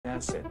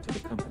asset to the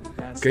company.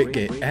 That's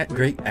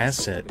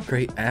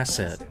Great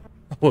asset.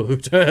 Whoa,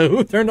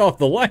 who turned off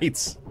the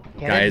lights?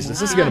 Guys,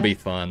 this is gonna be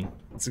fun.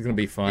 This is gonna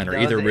be fun, or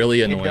either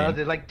really annoying.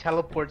 It like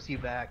teleports you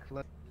back.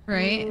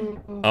 Right?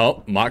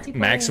 Oh,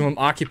 maximum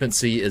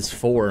occupancy is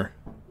 4.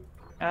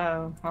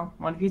 Oh, well,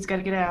 one of you's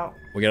gotta get out.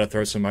 We gotta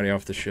throw somebody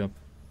off the ship.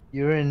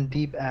 You're in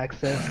deep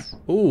access.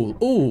 Ooh,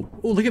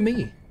 look at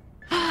me.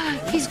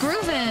 He's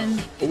grooving.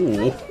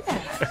 Ooh,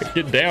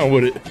 get down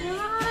with it.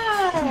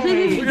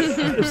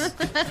 Nice.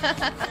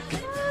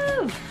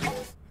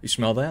 You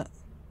smell that?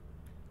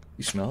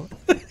 You smell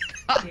it?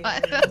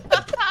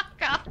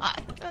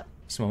 God.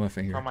 Smell my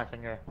finger. On my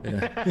finger.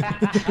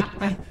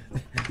 Yeah.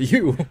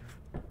 You.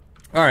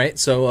 All right,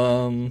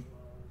 so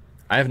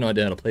I have no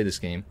idea how to play this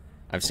game.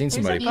 I've seen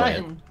somebody play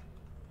it. And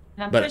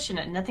I'm But- pushing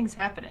it, and nothing's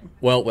happening.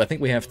 Well, I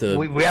think we have to.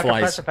 We have to fly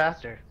press it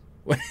faster.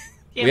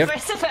 Yeah, We have-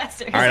 press it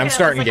faster. All right, I'm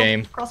starting It's like a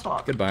game.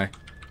 Crosswalk. Goodbye.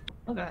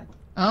 Okay.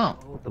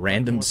 Oh.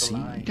 Random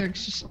seed.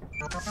 There's just...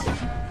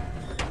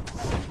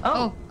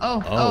 Oh.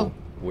 Oh,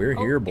 we're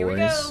here, Here we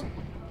boys. go.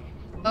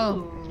 Oh.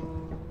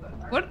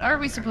 What are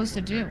we supposed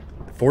to do?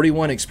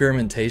 41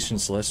 experimentation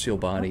celestial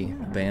body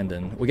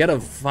abandoned. We gotta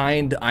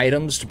find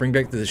items to bring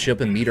back to the ship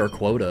and meet our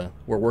quota.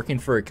 We're working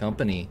for a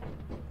company.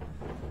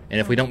 And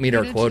if we don't meet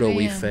our quota,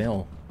 we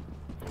fail.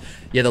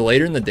 Yeah, the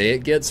later in the day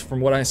it gets, from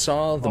what I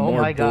saw, the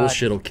more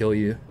bullshit will kill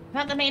you.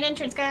 Found the main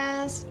entrance,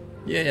 guys.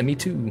 Yeah, me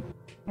too.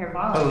 Here,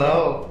 boss.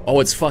 Hello. Oh,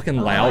 it's fucking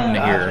loud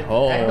in here.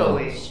 Oh.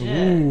 Echoey.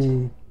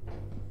 Shit.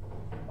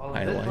 Oh,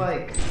 I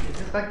is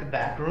this like the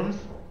back rooms?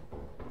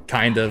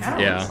 Kind of,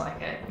 Kinda yeah. looks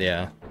like it.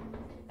 Yeah.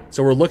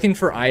 So we're looking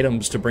for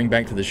items to bring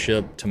back to the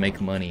ship to make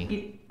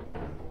money.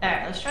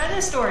 Alright, let's try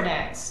this door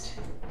next.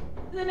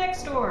 The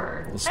next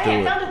door. Let's Hey, do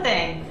it. I found a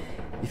thing.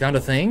 You found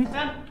a thing?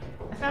 I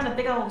found a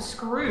big old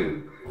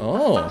screw. Oh.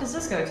 What the fuck does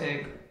this go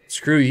to?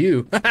 Screw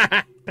you.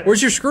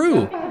 Where's your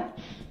screw?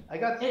 I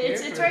got scared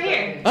It's for a right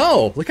here. second.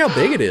 Oh, look how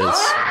big it is.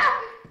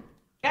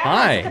 Guys,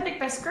 Hi. look how big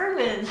my screw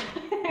is.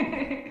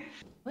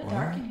 What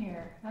dark in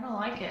here? I don't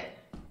like it.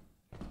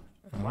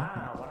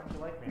 Wow, why don't you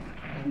like me?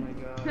 Oh my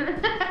god.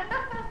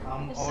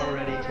 I'm It's so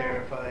already dark.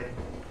 terrified.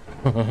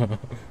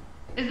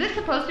 Is this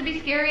supposed to be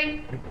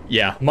scary?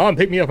 Yeah, Mom,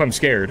 pick me up, I'm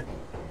scared.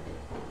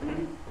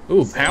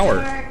 Ooh, So power.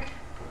 dark.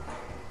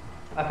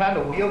 I found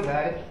a wheel,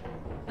 guys.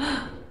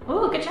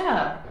 Ooh, good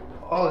job.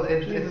 Oh,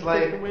 it's Jesus,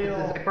 like take the wheel.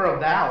 it's for a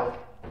valve.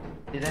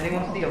 Did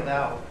anyone see a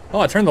valve? Oh,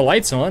 I turned the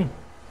lights on.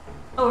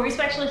 Oh, are we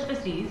actually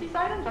supposed to use these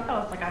items? I thought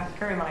it was like I was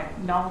carrying my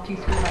novelty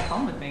screw back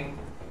home with me.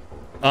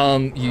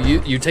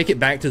 You take it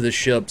back to the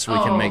ship so we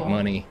can make Oh.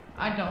 money.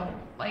 I don't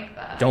like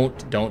that.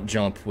 Don't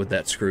jump with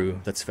that screw.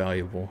 That's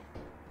valuable.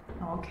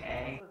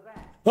 Okay.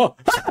 Oh,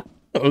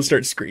 I'll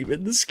start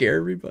screaming to scare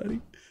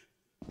everybody.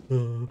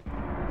 Ah!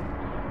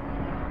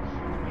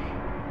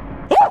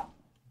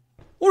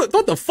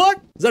 What the fuck?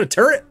 Is that a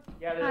turret?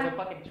 Yeah, there's a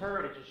fucking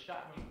turret. It just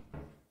shot me.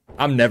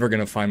 I'm never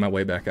gonna find my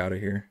way back out of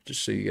here,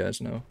 just so you guys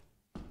know.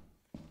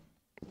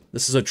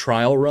 This is a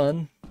trial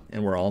run,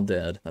 and we're all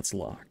dead. That's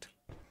locked.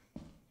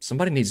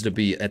 Somebody needs to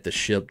be at the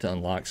ship to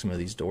unlock some of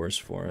these doors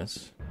for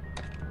us.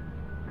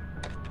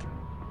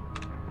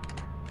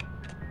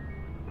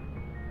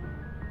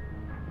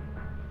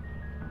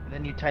 And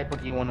then you type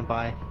what you want to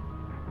buy.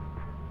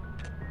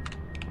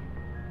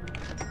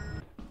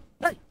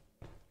 Hey.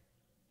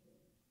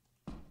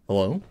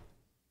 Hello?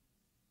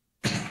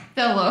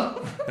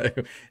 Hello.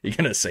 You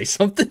gonna say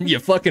something, you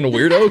fucking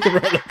weirdo? Come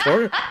around the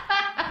corner.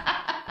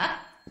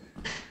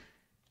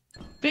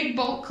 Big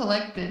bolt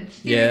collected.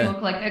 Yeah. Bolt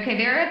collected. Okay,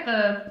 they're at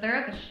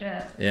the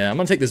ship. Yeah, I'm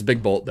gonna take this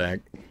big bolt back.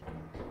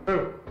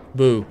 Boo.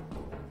 Boo.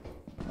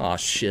 Aw,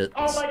 shit.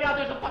 Oh my god,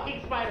 there's a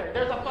fucking spider.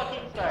 There's a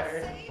fucking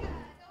spider.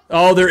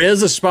 Oh, there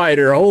is a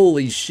spider.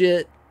 Holy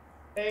shit.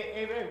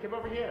 Hey, man, come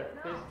over here.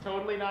 There's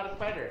totally not a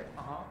spider.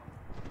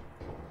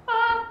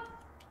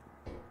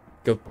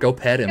 Go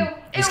pet him. Ew,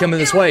 He's ew, coming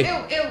this ew, way.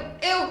 Ew, ew,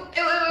 ew, ew,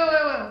 ew,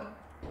 ew.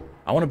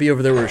 I want to be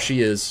over there where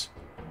she is.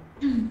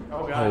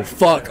 Oh god. Oh,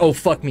 fuck. Oh,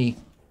 fuck me.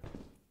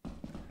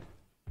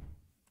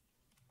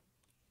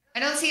 I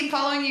don't see him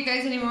following you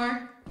guys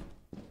anymore.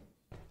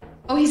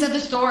 Oh, he's at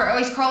the store. Oh,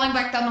 he's crawling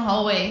back down the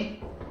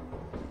hallway.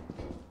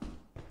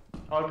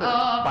 Oh, there's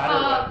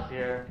spider webs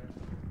here.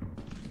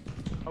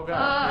 Oh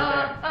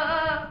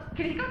god,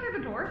 Can he go through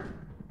the door?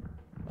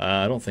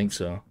 I don't think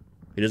so.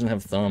 He doesn't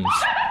have thumbs.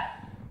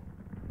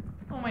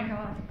 Oh my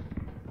god.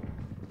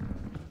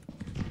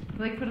 He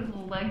like put his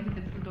little legs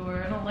against the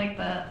door. I don't like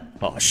that.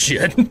 Oh,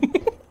 shit.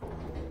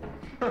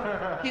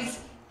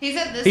 He's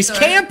at this He's door.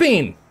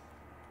 camping!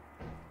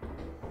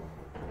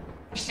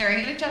 You're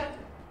staring at each other.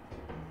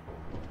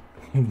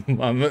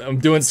 I'm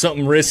doing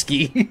something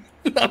risky.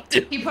 He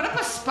put up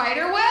a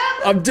spider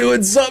web? I'm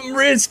doing something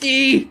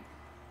risky!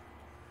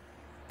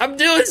 I'm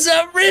doing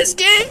something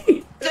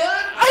risky!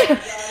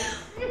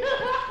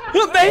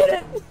 I made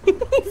it!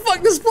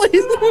 Fuck this place!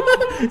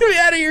 Get me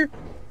out of here!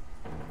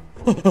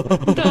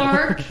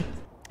 Dark.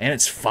 And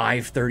it's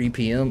 5:30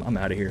 p.m. I'm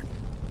out of here.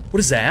 What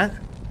is that?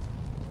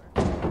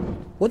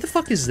 What the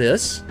fuck is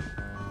this?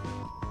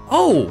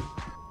 Oh!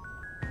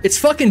 It's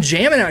fucking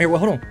jamming out here. Well,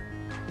 hold on.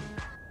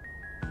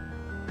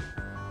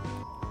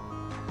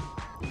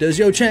 Does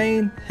your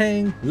chain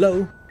hang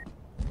low?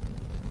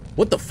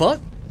 What the fuck?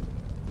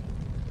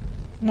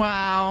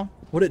 Wow.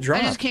 What'd it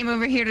drop? I just came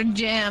over here to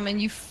jam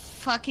and you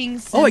fucking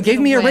sent Oh, it gave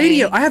me a away.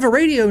 radio. I have a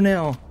radio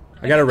now.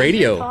 I got a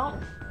radio.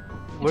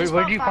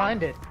 Where'd you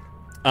find it?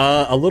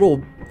 That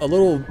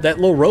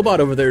little robot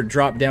over there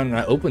dropped down and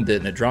I opened it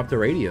and it dropped the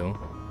radio.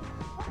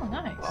 Oh,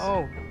 nice.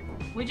 Oh.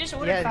 We just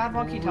ordered 5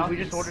 walkie-talkies.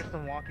 We just ordered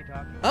some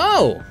walkie-talkies.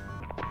 Oh!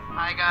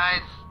 Hi,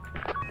 guys.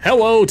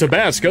 Hello,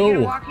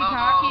 Tabasco!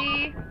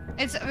 Walkie-talkie.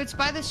 It's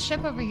by this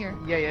ship over here.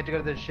 Yeah, you have to go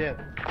to the ship.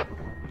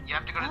 You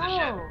have to go to the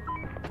ship.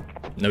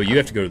 No, you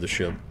have to go to the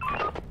ship. You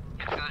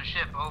have to go to the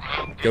ship.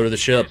 Over. Go to the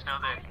ship.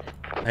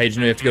 Hey, did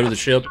you know you have to go to the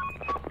ship?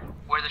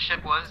 Where the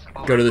ship was?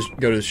 Over. Go to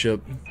the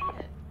ship.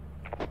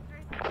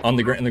 In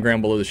the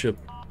ground below the ship.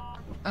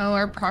 Oh,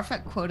 our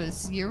profit quota is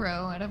 0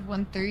 out of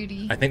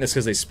 130. I think that's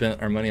because they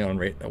spent our money on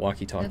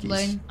walkie-talkies.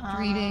 Deadline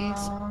 3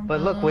 days.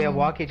 But look, we have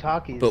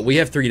walkie-talkies. But we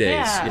have 3 days.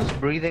 Yeah. It's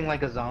breathing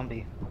like a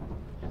zombie.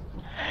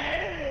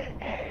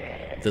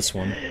 This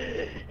one.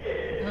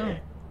 Oh.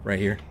 Right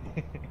here.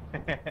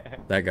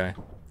 That guy.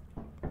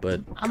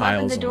 But I'm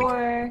Kyle's open the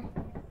door.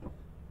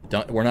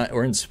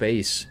 we're in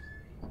space.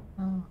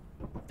 Oh.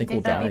 I think Is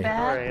we'll that me die.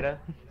 bad? Alright, Ada.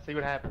 See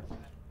what happens.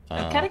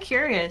 I'm kind of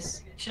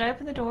curious. Should I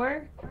open the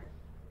door?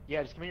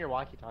 Yeah, just give me your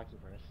walkie-talkie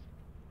first.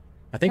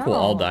 I think we'll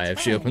all No, die it's if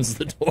she fine. opens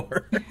the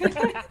door.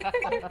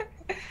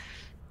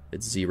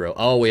 It's 0.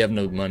 Oh, we have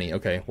no money.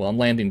 Okay, well, I'm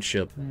landing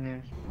ship.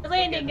 We're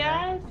landing,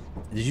 guys.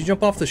 Did you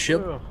jump off the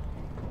ship? Ooh.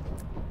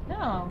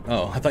 No.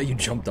 Oh, I thought you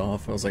jumped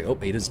off. I was like, oh,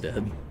 Ada's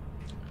dead.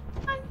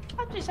 I'm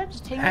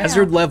just taking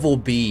Hazard it out. level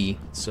B,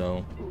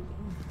 so.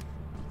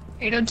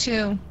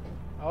 802.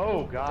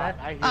 Oh god,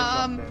 I hear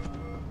something.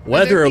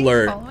 Weather Are there things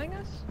alert. following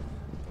us?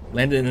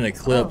 Landed in an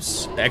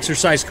eclipse.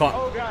 Exercise caught.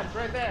 Oh god, it's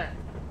right there.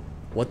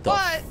 What the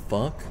What?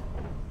 fuck?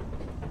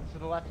 To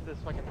the left of this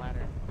fucking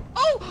ladder.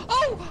 Oh!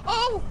 Oh!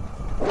 Oh!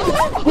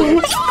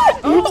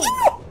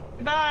 Oh!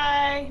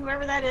 Goodbye,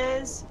 whoever that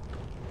is.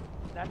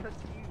 That's a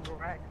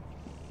T-Rex.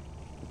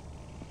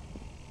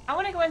 I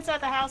want to go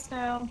inside the house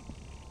now.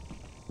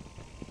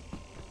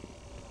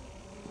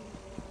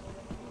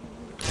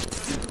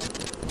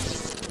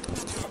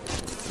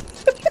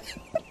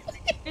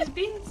 There's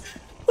beans.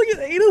 Look at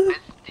Ada.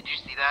 Did you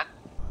see that?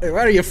 Hey, why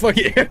are you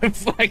fucking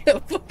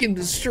fucking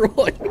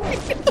destroyed?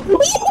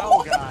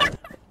 Oh god.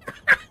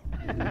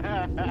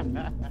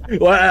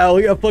 Wow,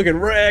 we got fucking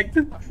wrecked.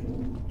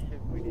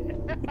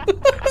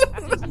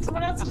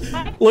 Someone else just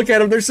might. Look at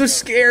them, they're so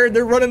scared.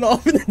 They're running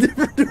off in a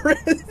different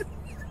direction.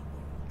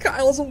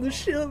 Kyle's on the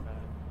ship.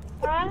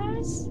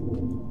 Guys?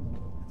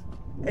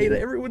 Ada,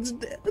 everyone's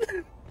dead.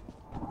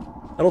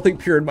 I don't think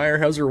Pure Admire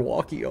has her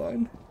walkie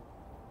on.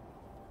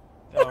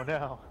 Oh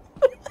no.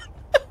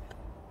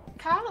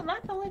 Kyle, I'm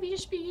not gonna let you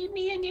just be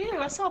me and you.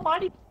 I saw a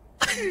body.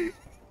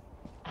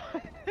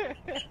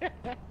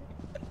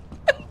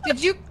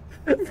 Did you?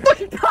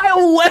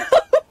 Kyle left.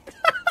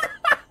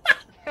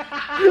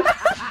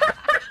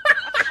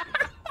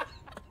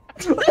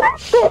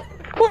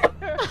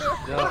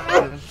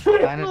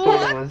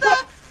 Dinosaur was.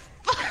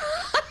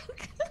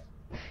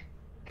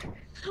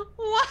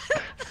 What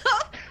the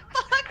fuck?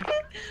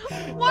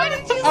 Why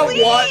did you I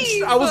leave?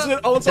 watched. I was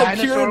on Dinosaur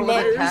Pure was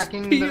Admire's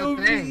attacking the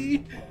POV.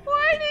 thing.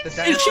 Why did The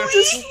you And she dinosaur-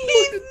 just leave?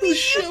 looked at the You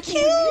ship.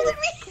 killed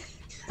me.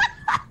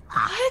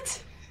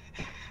 What?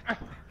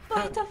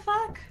 What the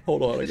fuck?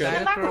 Hold on, I The got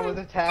it. dinosaur was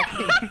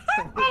attacking.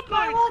 My He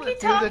was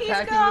walkie-talkies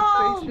attacking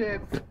go! the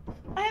spaceship.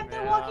 I have no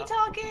Yeah.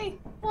 walkie-talkie.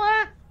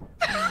 What?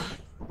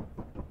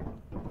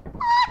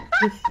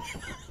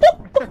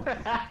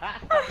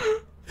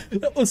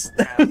 That was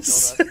Killed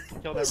us.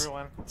 Killed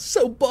everyone.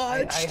 so I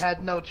botched.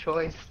 had no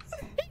choice.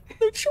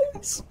 No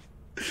choice.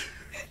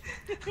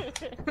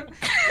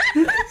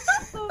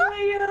 Oh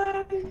my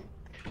god.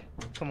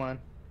 Come on.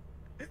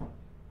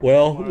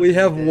 Well, we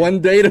have 1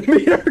 day to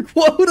meet our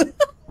quota.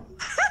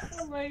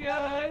 Oh my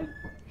god.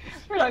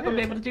 We're not gonna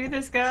be able to do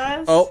this,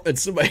 guys. Oh, and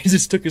somebody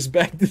just took us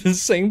back to the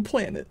same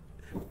planet.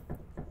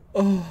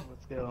 Oh.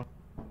 Let's go.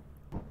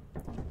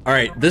 All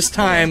right, this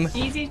time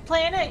Easy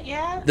planet,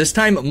 yeah?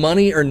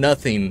 money or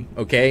nothing,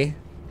 okay?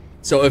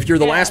 So if you're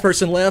the Yeah. last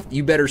person left,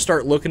 you better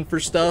start looking for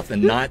stuff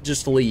and not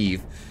just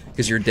leave,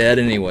 because you're dead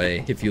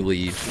anyway if you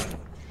leave.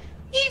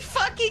 He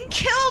fucking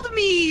killed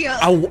me.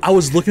 I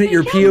was looking at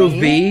your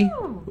POV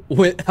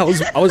when I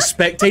was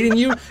spectating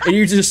you, and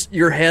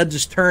your head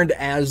just turned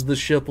as the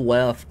ship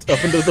left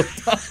up into the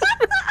top.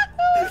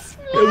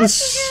 It was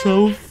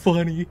so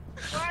funny.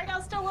 Alright,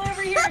 I'll still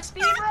over here.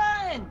 Speed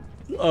run!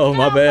 Oh,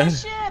 my No, bad. my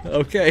ship.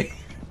 Okay.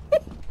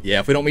 Yeah,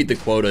 if we don't meet the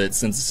quota, it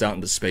sends us out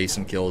into space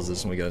and kills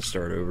us, and we gotta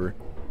start over.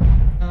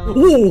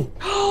 Ooh!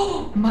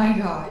 Oh my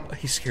god.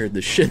 He scared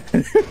the shit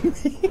out of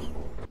me.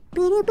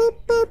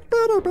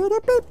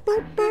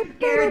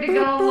 Scared to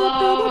go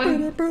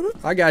alone.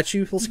 I got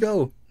you. Let's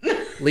go.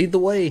 Lead the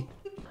way.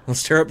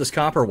 Let's tear up this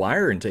copper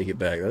wire and take it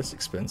back. That's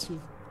expensive.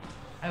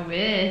 I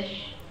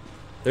wish.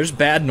 There's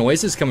bad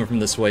noises coming from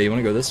this way. You want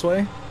to go this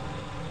way?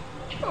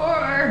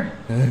 Or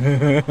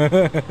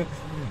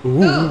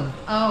Ooh. ooh.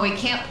 Oh, we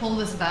can't pull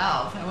this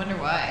valve. I wonder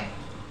why.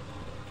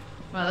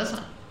 Well, this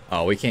one.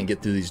 Oh, we can't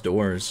get through these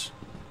doors.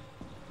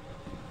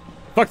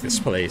 Fuck this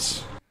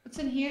place. What's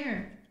in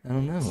here? I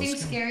don't know. Seems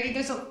Let's go. scary.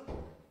 There's a.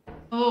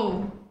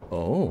 Oh.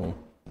 Oh.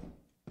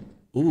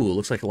 Ooh,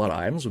 looks like a lot of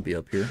items would be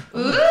up here.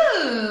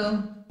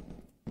 Ooh.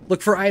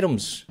 Look for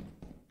items.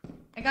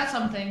 I got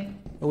something.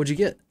 Oh, what'd you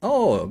get?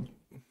 Oh,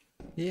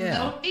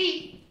 yeah. Little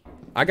feet.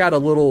 I got a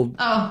little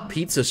Oh.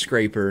 pizza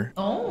scraper.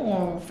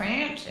 Oh,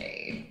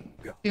 fancy.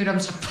 Dude, I'm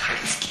so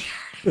fucking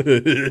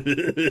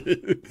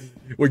scared.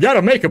 We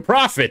gotta make a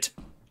profit.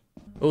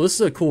 Oh, this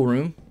is a cool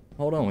room.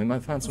 Hold on, we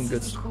might find some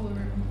good This is a stuff. cool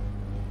room.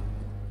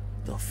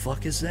 The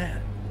fuck is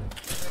that?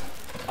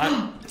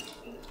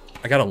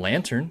 I got a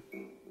lantern.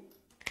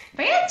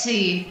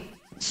 Fancy.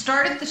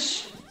 Started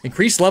the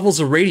Increased levels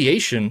of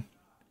radiation.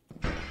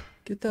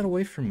 Get that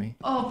away from me.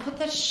 Oh, put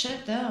that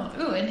shit down.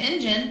 Ooh, an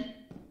engine.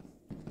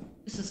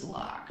 This is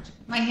locked.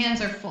 My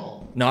hands are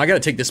full. No, I gotta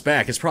take this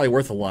back. It's probably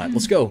worth a lot.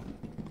 Let's go.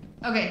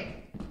 Okay.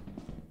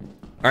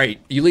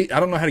 Alright, you leave. I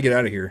don't know how to get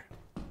out of here.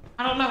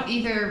 I don't know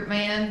either,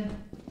 man.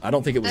 I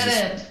don't think it was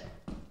Dead this. end.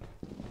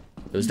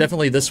 It was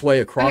definitely this way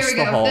across here we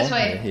the go, hall. this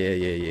way.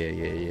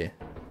 Yeah.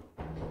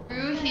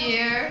 Through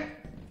here.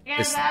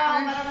 It's-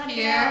 Through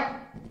here.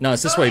 No,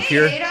 it's this Oh, way, hey,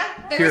 Pier. Ada.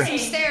 Pier. There's some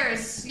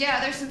stairs.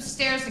 Yeah, there's some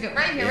stairs to go.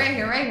 Right here, right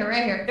here, right here,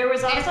 right here. There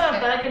was also a Okay.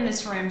 bug in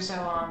this room,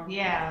 so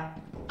yeah.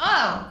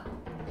 Oh.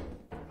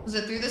 Was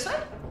it through this way?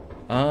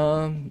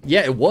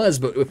 Yeah, it was,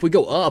 but if we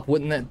go up,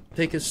 wouldn't that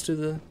take us to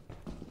the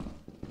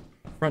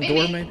front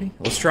door, Maybe. maybe?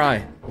 Let's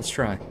try. Let's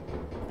try.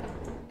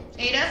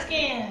 Ada?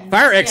 Skin.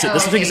 Fire exit!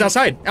 This will take us okay.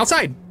 outside!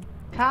 Outside!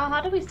 Kyle,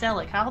 how do we sell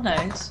it? Kyle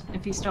knows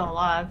if he's still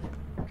alive.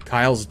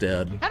 Kyle's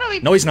dead. How do we...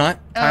 No, he's not.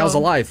 Kyle's Oh.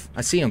 alive.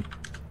 I see him.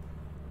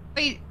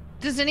 Wait,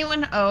 does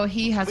anyone... Oh,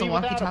 he has a Leave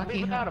without him, walkie-talkie.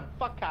 leave without him.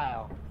 Fuck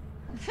Kyle.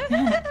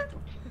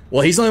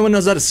 Well, he's the only one who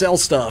knows how to sell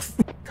stuff.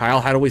 Kyle,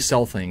 how do we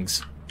sell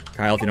things?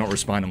 Kyle, if you don't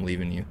respond, I'm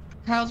leaving you.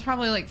 Kyle's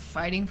probably like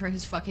fighting for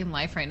his fucking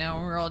life right now,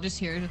 and we're all just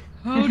here.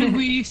 How do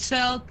we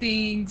sell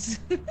things?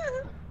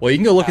 Well, you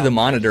can go look at the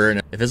monitor,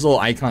 and if his little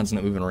icon's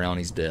not moving around,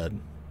 he's dead.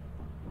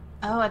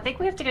 Oh, I think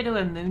we have to go to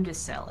a moon to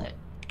sell it.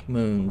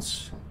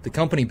 Moons. The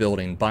company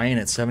building, buying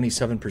at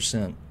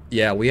 77%.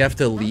 Yeah, we have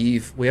to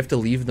leave. We have to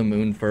leave the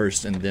moon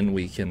first, and then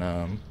we can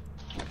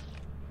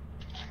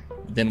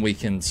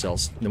sell.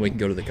 Then we can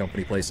go to the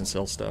company place and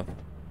sell stuff.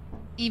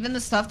 Even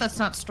the stuff that's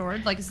not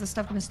stored? Like, is the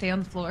stuff gonna stay on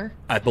the floor?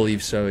 I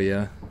believe so.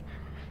 Yeah.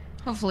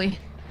 Hopefully.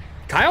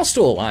 Kyle's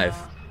still alive.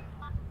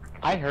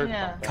 I heard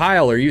Yeah. something.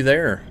 Kyle, are you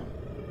there?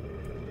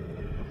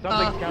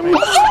 Something's coming.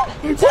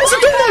 Close the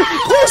door!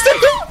 Close the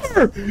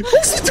door!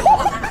 Close the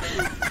door!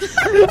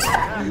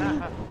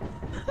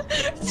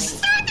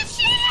 Start the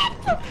ship!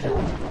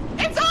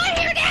 It's on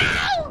here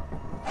now!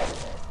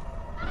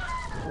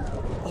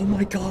 Oh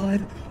my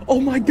god!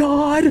 Oh my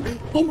god!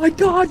 Oh my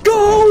god!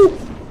 Go!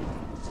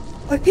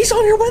 He's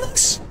on here with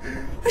us!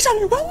 He's on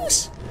here with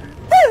us!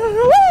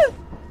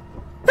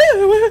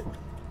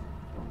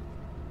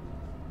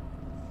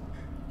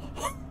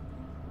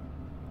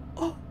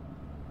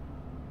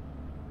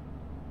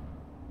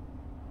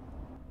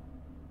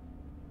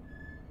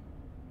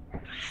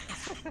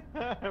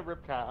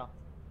 Rip Kyle.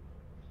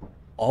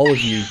 All of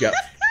you got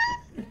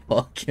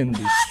fucking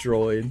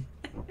destroyed.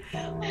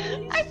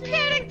 I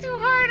panicked too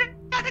hard.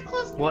 I had to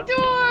close What? the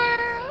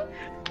door.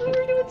 We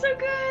were doing so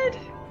good.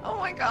 Oh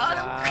my god.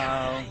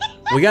 Wow.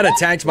 We got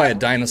attacked by a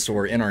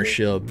dinosaur in our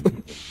ship.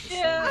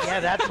 Yeah. Yeah,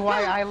 that's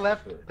why I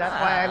left. That's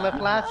why I left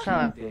last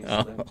time.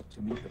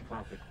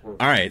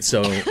 All right,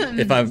 so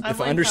if I'm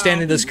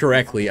understanding this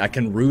correctly, I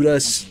can route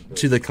us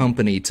to the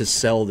company to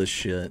sell this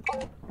shit.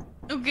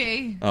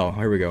 Okay. Oh,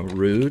 here we go.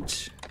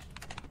 Route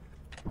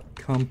Holy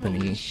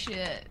company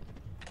shit.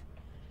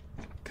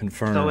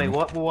 confirm. So wait,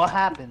 what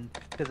happened?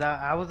 Because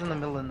I was in the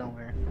middle of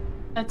nowhere.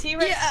 A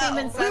T-Rex came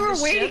Yeah, inside we were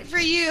the waiting ship. for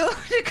you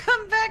to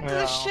come back to the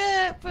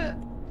Well.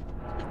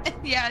 ship.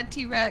 Yeah, a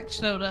T-Rex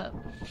showed up.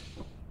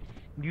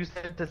 You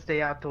said to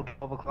stay out till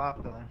 12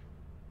 o'clock though.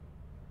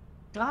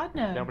 God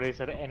no. Nobody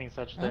said any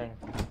such thing.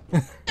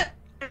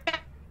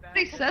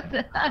 They said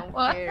that. I don't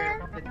What?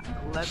 care. It's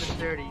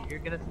 11:30. You're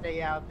gonna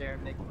stay out there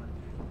and make money.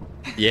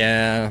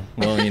 Yeah,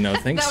 well, you know,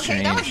 things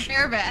Okay, that was change.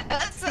 bear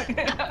bass.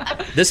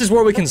 This is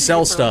where we can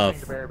sell For stuff.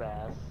 listening to Bear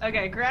Bass.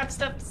 Okay, grab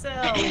stuff to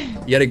sell.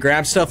 You gotta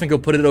grab stuff and go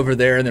put it over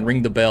there and then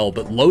ring the bell.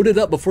 But load it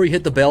up before you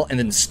hit the bell and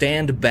then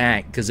stand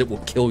back because it will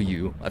kill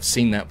you. I've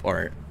seen that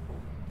part.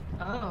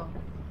 Oh.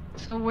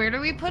 So where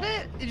do we put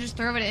it? You just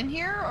throw it in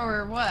here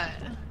or what?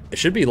 It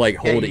should be like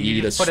hold Yeah, you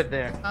E to, just put it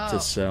there. Oh. to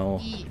sell.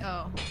 E.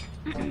 Oh.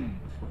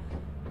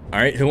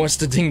 Alright, who wants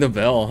to ding the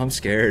bell? I'm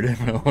scared.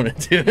 I don't want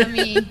to do it. Let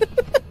me.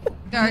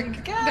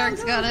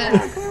 Dark's got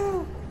it.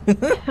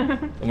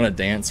 I'm gonna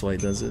dance while he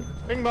does it.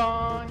 Bing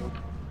bong.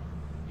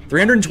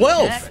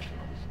 312!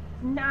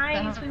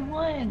 Nice, we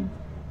won.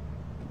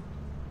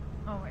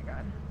 Oh my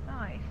god.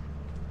 Nice.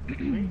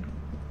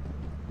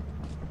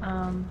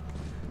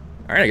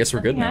 Alright, I guess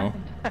we're good nothing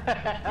now. happened.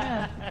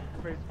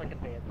 First fucking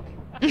dance.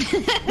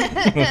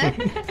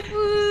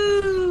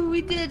 Woo!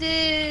 We did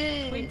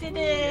it! We did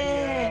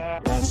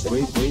it! Pass,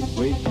 wait,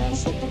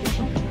 pass it.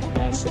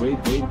 Pass,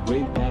 wait,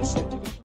 pass it.